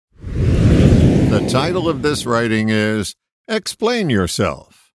title of this writing is Explain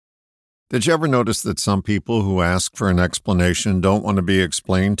Yourself. Did you ever notice that some people who ask for an explanation don't want to be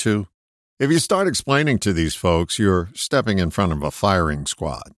explained to? If you start explaining to these folks, you're stepping in front of a firing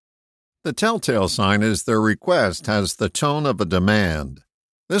squad. The telltale sign is their request has the tone of a demand.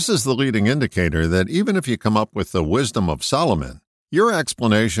 This is the leading indicator that even if you come up with the wisdom of Solomon, your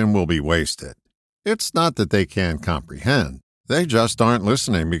explanation will be wasted. It's not that they can't comprehend. They just aren't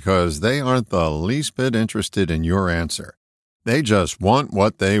listening because they aren't the least bit interested in your answer. They just want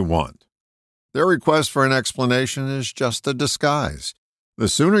what they want. Their request for an explanation is just a disguise. The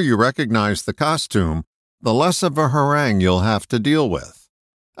sooner you recognize the costume, the less of a harangue you'll have to deal with.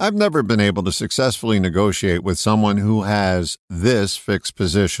 I've never been able to successfully negotiate with someone who has this fixed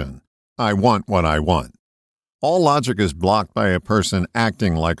position. I want what I want. All logic is blocked by a person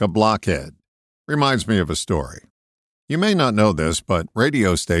acting like a blockhead. Reminds me of a story. You may not know this, but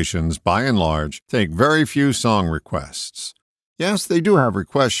radio stations, by and large, take very few song requests. Yes, they do have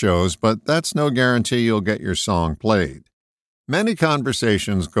request shows, but that's no guarantee you'll get your song played. Many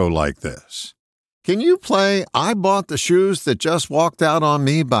conversations go like this. Can you play I Bought the Shoes That Just Walked Out on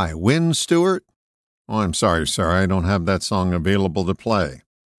Me by Wynn Stewart? Oh, I'm sorry, sir, I don't have that song available to play.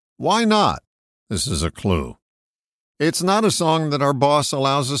 Why not? This is a clue. It's not a song that our boss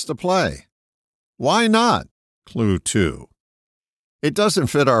allows us to play. Why not? Clue 2. It doesn't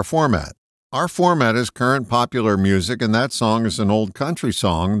fit our format. Our format is current popular music, and that song is an old country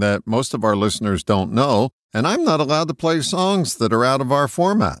song that most of our listeners don't know, and I'm not allowed to play songs that are out of our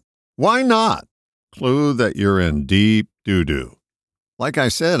format. Why not? Clue that you're in deep doo-doo. Like I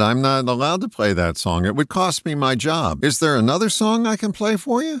said, I'm not allowed to play that song. It would cost me my job. Is there another song I can play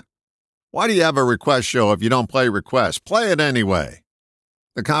for you? Why do you have a request show if you don't play requests? Play it anyway.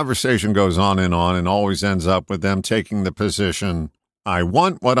 The conversation goes on and always ends up with them taking the position, I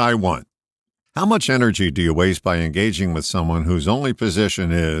want what I want. How much energy do you waste by engaging with someone whose only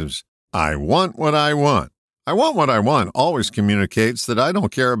position is, I want what I want? I want what I want always communicates that I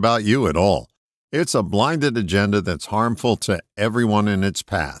don't care about you at all. It's a blinded agenda that's harmful to everyone in its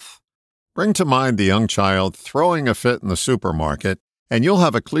path. Bring to mind the young child throwing a fit in the supermarket, and you'll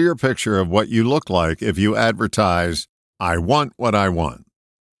have a clear picture of what you look like if you advertise, I want what I want.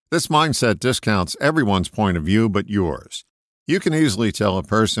 This mindset discounts everyone's point of view but yours. You can easily tell a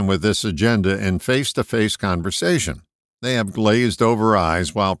person with this agenda in face-to-face conversation. They have glazed over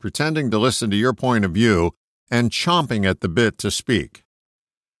eyes while pretending to listen to your point of view and chomping at the bit to speak.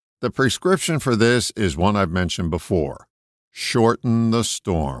 The prescription for this is one I've mentioned before. Shorten the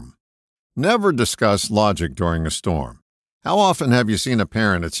storm. Never discuss logic during a storm. How often have you seen a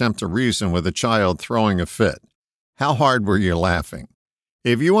parent attempt to reason with a child throwing a fit? How hard were you laughing?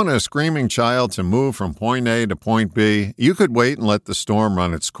 If you want a screaming child to move from point A to point B, you could wait and let the storm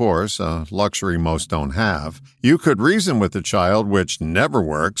run its course, a luxury most don't have. You could reason with the child, which never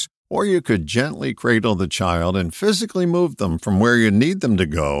works, or you could gently cradle the child and physically move them from where you need them to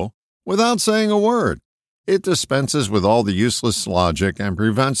go without saying a word. It dispenses with all the useless logic and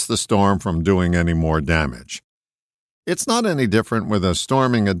prevents the storm from doing any more damage. It's not any different with a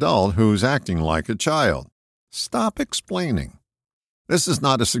storming adult who's acting like a child. Stop explaining. This is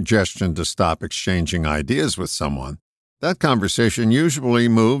not a suggestion to stop exchanging ideas with someone. That conversation usually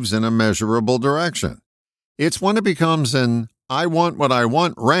moves in a measurable direction. It's when it becomes an I want what I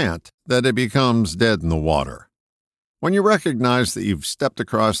want rant that it becomes dead in the water. When you recognize that you've stepped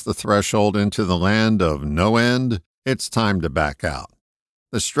across the threshold into the land of no end, it's time to back out.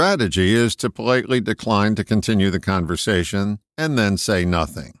 The strategy is to politely decline to continue the conversation and then say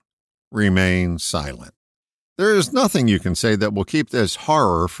nothing. Remain silent. There is nothing you can say that will keep this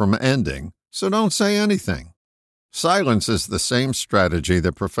horror from ending, so don't say anything. Silence is the same strategy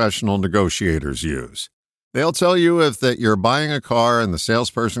that professional negotiators use. They'll tell you if that you're buying a car and the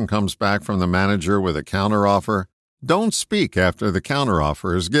salesperson comes back from the manager with a counteroffer, don't speak after the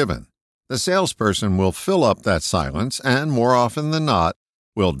counteroffer is given. The salesperson will fill up that silence and, more often than not,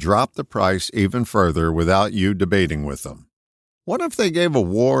 will drop the price even further without you debating with them. What if they gave a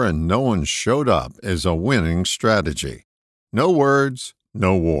war and no one showed up is a winning strategy. No words,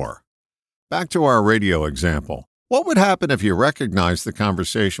 no war. Back to our radio example. What would happen if you recognized the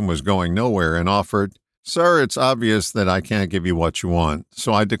conversation was going nowhere and offered, Sir, it's obvious that I can't give you what you want,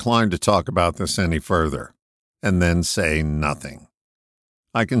 so I decline to talk about this any further, and then say nothing?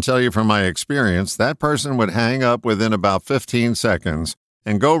 I can tell you from my experience that person would hang up within about 15 seconds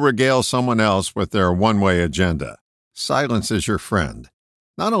and go regale someone else with their one-way agenda. Silence is your friend.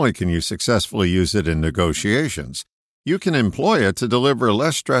 Not only can you successfully use it in negotiations, you can employ it to deliver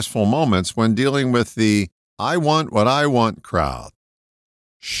less stressful moments when dealing with the I want what I want crowd.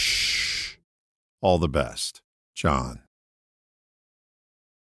 Shh. All the best, John.